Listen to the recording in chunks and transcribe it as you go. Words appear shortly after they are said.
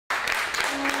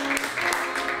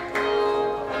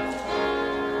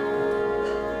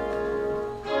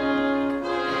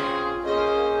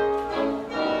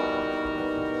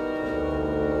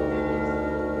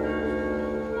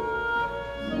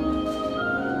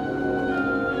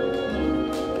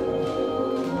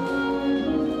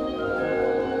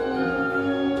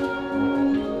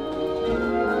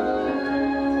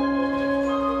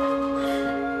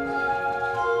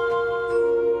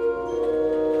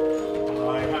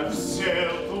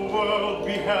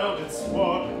beheld its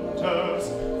wonders,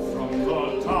 from the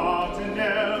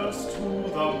Dardanelles to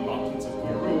the mountains of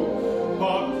Peru.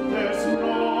 But there's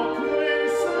no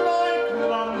place like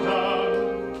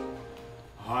London.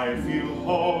 I feel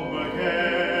home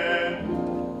again.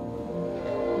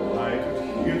 I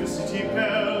could hear the city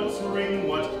bells ring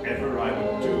whatever I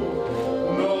would do.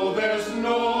 No, there's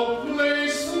no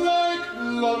place like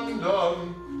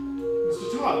London. Mr.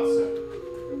 Todd, sir.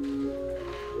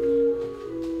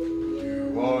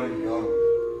 You are young.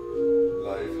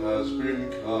 Life has been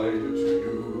kind to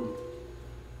you.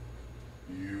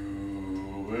 You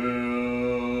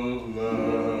will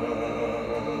learn.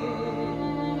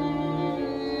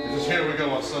 It is here we go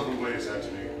our several ways,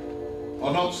 Antony.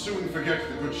 I'll not soon forget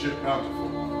the good ship Bountiful,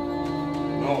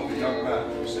 nor the young man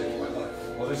who saved my life.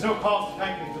 Well, there's no cause to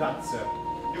thank me for that, sir.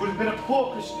 You would have been a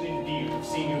poor Christian indeed to have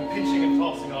seen you pitching and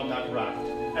tossing on that raft,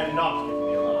 and not given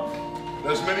the alarm.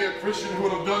 There's many a Christian who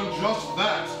would have done just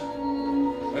that,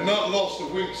 and not lost a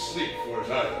wink's sleep for it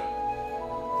either.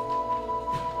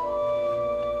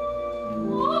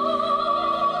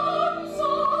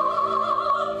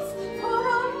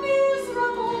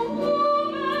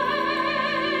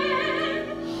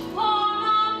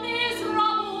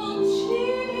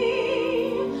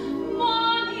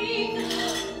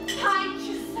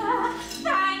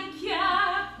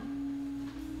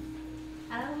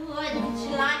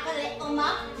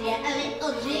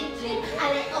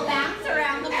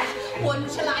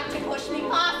 Wouldn't you like to push me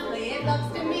possibly? It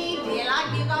looks to me, dear,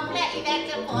 like you got plenty there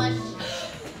to push.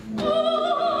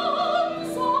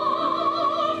 Arms,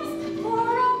 arms, for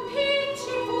a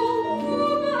pitiful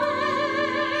woman.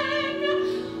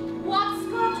 What's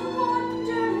got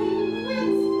wandering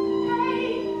wits? Hey,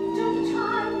 don't I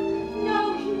know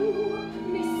you,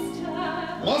 mister?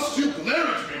 Must you glare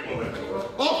at me, woman?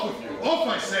 Off with you! Off, I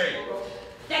say!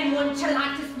 Then wouldn't you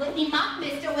like to split me up,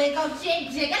 Mr. Wiggle Jig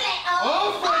Jiggly-O?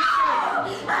 Off, I say!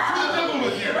 To the devil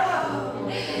with you!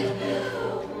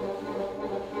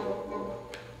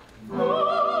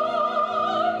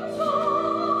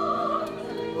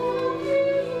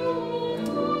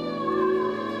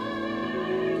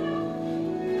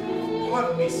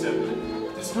 Pardon me, sir.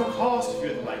 There's no cause to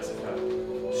fear the likes of her.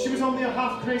 She was only a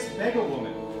half-crazed beggar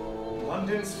woman.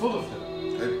 London's full of them.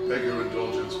 I beg your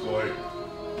indulgence, boy.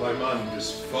 My mind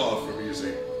is far from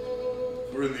easy.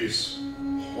 For in these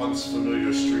once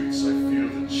familiar streets, I feel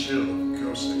the chill of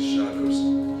ghostly shadows.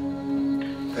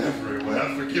 Everywhere,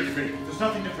 forgive me. There's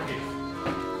nothing to forgive.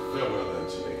 Farewell,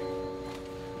 Antony.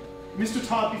 Mr.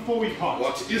 Todd, before we part...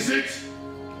 What is it?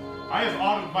 I have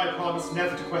honored my promise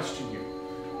never to question you.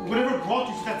 Whatever brought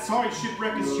you to that sorry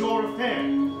shipwreck is your affair.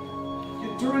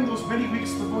 Yet during those many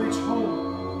weeks of the voyage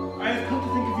home, I have come to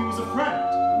think of you as a friend.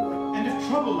 And if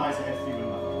trouble lies ahead for you in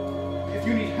life, if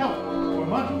you need help or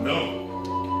money... No.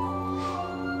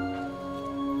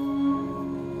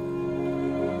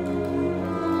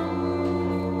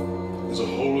 There's a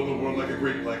hole in the world like a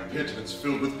great black pit, and it's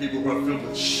filled with people who are filled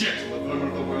with shit, and the vermin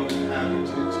of the world inhabit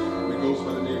it. It goes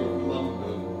by the name of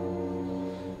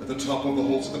London. At the top of the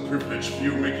hole's the privileged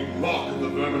few, making mock of the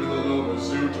vermin in the lower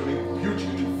zoo, turning beauty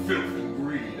to filth and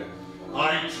greed.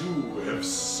 I too have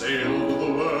sailed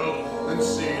the world and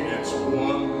seen its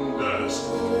wonders,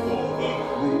 for the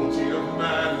cruelty of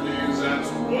man is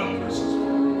as wondrous as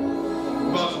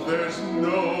cruel. But there's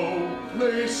no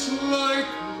place like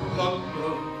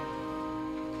London.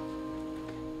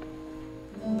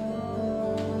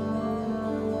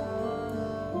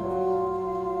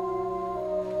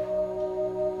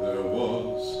 There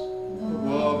was a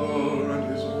barber and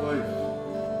his wife,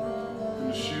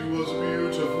 and she was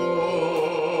beautiful.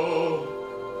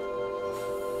 A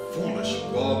foolish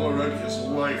barber and his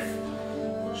wife.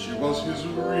 She was his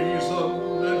reason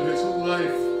and his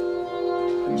life.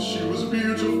 And she was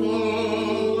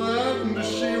beautiful, and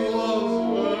she was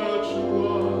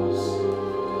virtuous.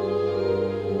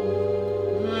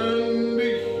 And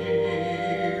he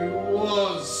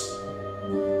was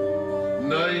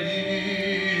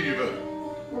naive.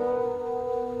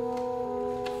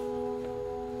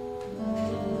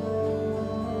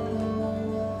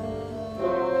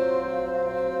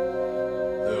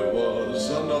 There was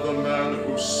another man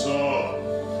who saw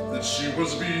that she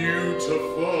was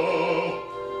beautiful,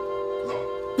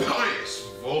 the pious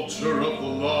vulture of the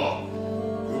law,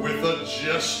 who with a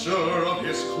gesture of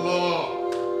his claw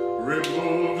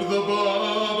removed the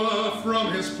barber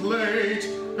from his plate,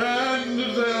 and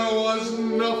there was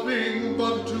nothing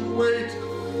but to wait,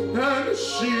 and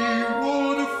she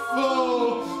would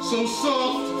fall, so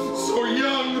soft, so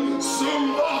young, so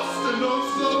lost, and oh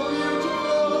so beautiful.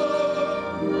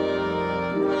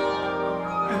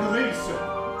 And the lady, sir,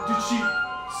 did she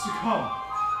succumb?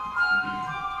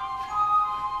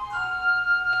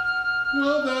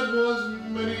 Well, that was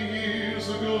many years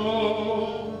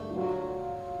ago.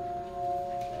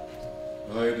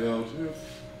 I doubt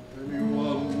if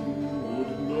anyone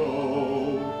would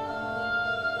know.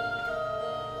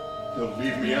 Don't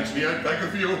leave me, Anthony, I beg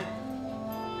of you.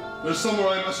 There's somewhere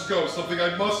I must go, something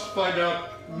I must find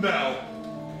out now.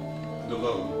 And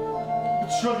alone. But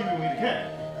surely we meet again.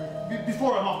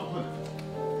 Before I'm off the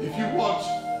cliff. If you want,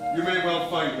 you may well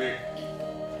find me.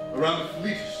 Around the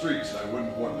Fleet streets, I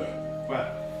wouldn't wonder. Well,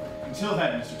 until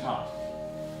then, Mr. Todd.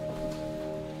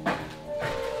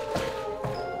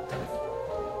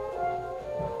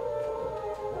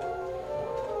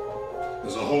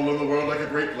 There's a hole in the world like a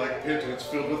great black pit, and it's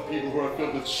filled with people who are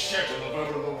filled with shit, and the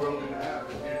vermin of the world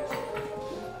inhabit it.